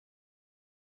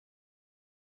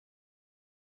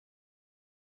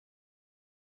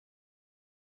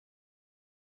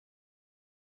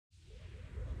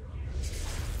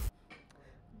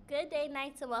Good day,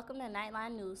 nights, and welcome to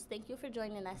Knightline News. Thank you for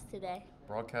joining us today.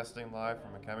 Broadcasting live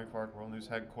from Academy Park World News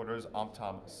Headquarters, I'm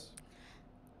Thomas.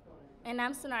 And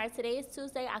I'm Sonara. Today is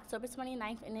Tuesday, October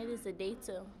 29th, and it is a day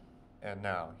 2. And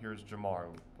now, here's Jamar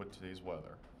with today's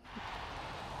weather.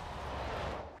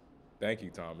 Thank you,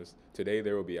 Thomas. Today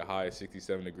there will be a high of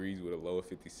 67 degrees with a low of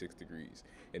 56 degrees,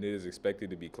 and it is expected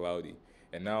to be cloudy.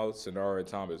 And now, Sonara and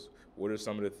Thomas, what are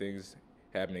some of the things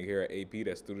happening here at AP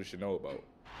that students should know about?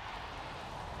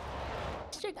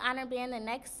 District Honor Band, the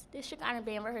next District Honor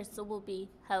Band rehearsal will be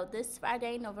held this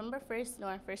Friday, November 1st,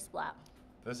 during First Block.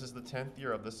 This is the 10th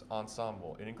year of this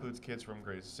ensemble. It includes kids from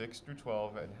grades 6 through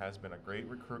 12 and has been a great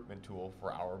recruitment tool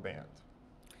for our band.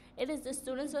 It is the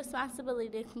students' responsibility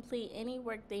to complete any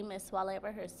work they miss while at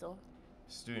rehearsal.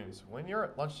 Students, when you're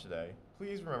at lunch today,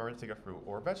 please remember to take a fruit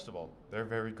or vegetable. They're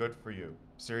very good for you.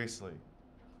 Seriously.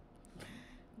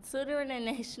 Tutoring and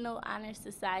National Honor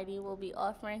Society will be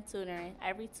offering tutoring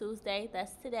every Tuesday,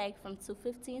 that's today, from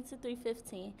 2:15 to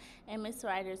 3:15 in Ms.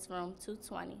 Ryder's room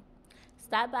 220.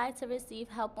 Stop by to receive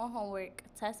help on homework,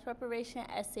 test preparation,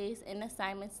 essays, and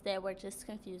assignments that were just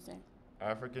confusing.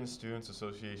 African Students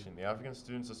Association. The African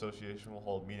Students Association will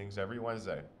hold meetings every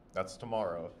Wednesday. That's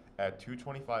tomorrow at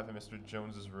 225 in Mr.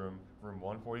 Jones's room, room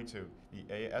 142.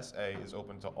 The ASA is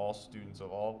open to all students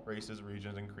of all races,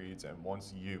 regions, and creeds, and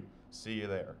wants you. See you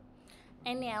there.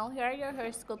 And now, here are your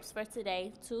horoscopes for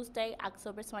today, Tuesday,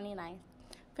 October 29th.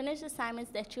 Finish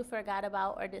assignments that you forgot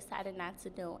about or decided not to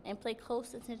do, and pay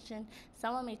close attention.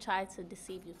 Someone may try to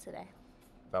deceive you today.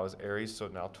 That was Aries, so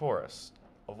now Taurus.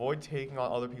 Avoid taking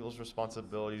on other people's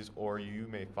responsibilities or you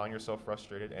may find yourself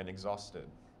frustrated and exhausted.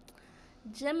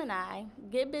 Gemini,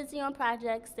 get busy on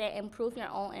projects that improve your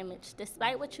own image.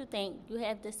 Despite what you think, you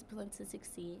have discipline to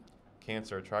succeed.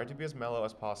 Cancer, try to be as mellow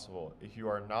as possible. If you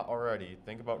are not already,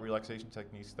 think about relaxation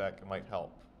techniques that might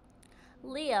help.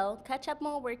 Leo, catch up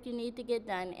on work you need to get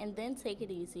done and then take it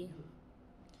easy.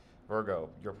 Virgo,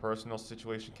 your personal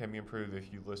situation can be improved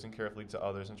if you listen carefully to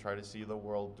others and try to see the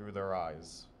world through their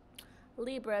eyes.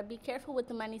 Libra, be careful with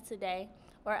the money today,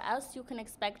 or else you can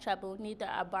expect trouble. Neither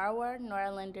a borrower nor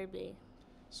a lender be.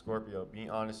 Scorpio, be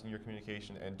honest in your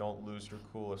communication and don't lose your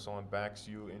cool if someone backs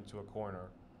you into a corner.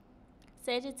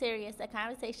 Sagittarius, a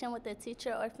conversation with a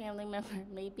teacher or family member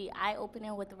may be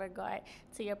eye-opening with regard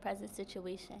to your present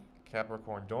situation.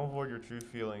 Capricorn, don't avoid your true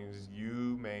feelings.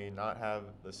 You may not have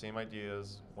the same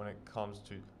ideas when it comes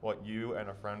to what you and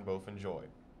a friend both enjoy.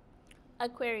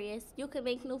 Aquarius, you can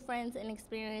make new friends and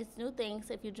experience new things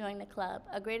if you join the club.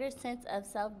 A greater sense of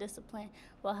self-discipline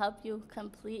will help you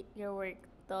complete your work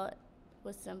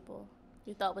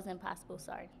you thought was impossible,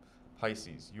 sorry.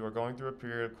 Pisces, you are going through a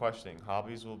period of questioning.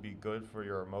 Hobbies will be good for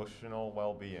your emotional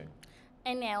well-being.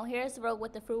 And now, here's Rogue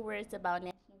with a few words about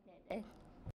National Cat Day.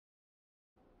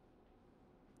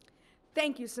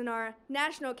 Thank you, Sonara.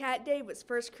 National Cat Day was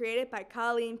first created by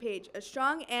Colleen Page, a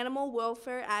strong animal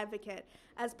welfare advocate.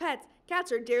 As pets,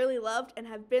 cats are dearly loved and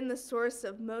have been the source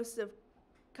of most of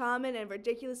common and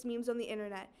ridiculous memes on the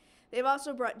internet. They've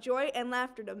also brought joy and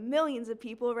laughter to millions of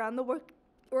people around the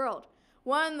world.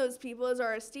 One of those people is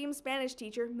our esteemed Spanish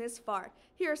teacher, Miss Farr.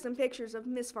 Here are some pictures of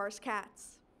Miss Farr's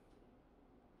cats.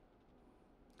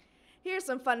 Here are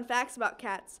some fun facts about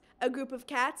cats. A group of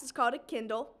cats is called a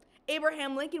Kindle.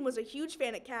 Abraham Lincoln was a huge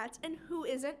fan of cats, and who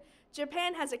isn't?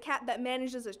 Japan has a cat that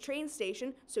manages a train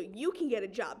station, so you can get a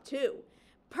job too.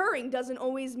 Purring doesn't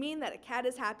always mean that a cat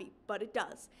is happy, but it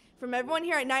does. From everyone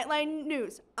here at Knightline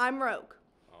News, I'm Rogue.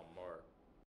 I'm Mark.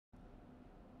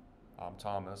 I'm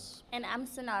Thomas. And I'm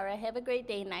Sonara. Have a great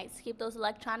day, nights. Keep those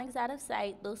electronics out of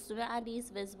sight, those student IDs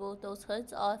visible, those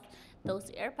hoods off, those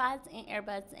AirPods and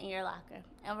earbuds in your locker.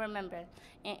 And remember,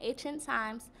 in ancient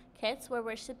times, cats were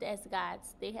worshipped as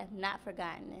gods. They have not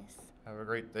forgotten this. Have a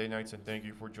great day, nights, and thank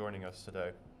you for joining us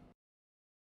today.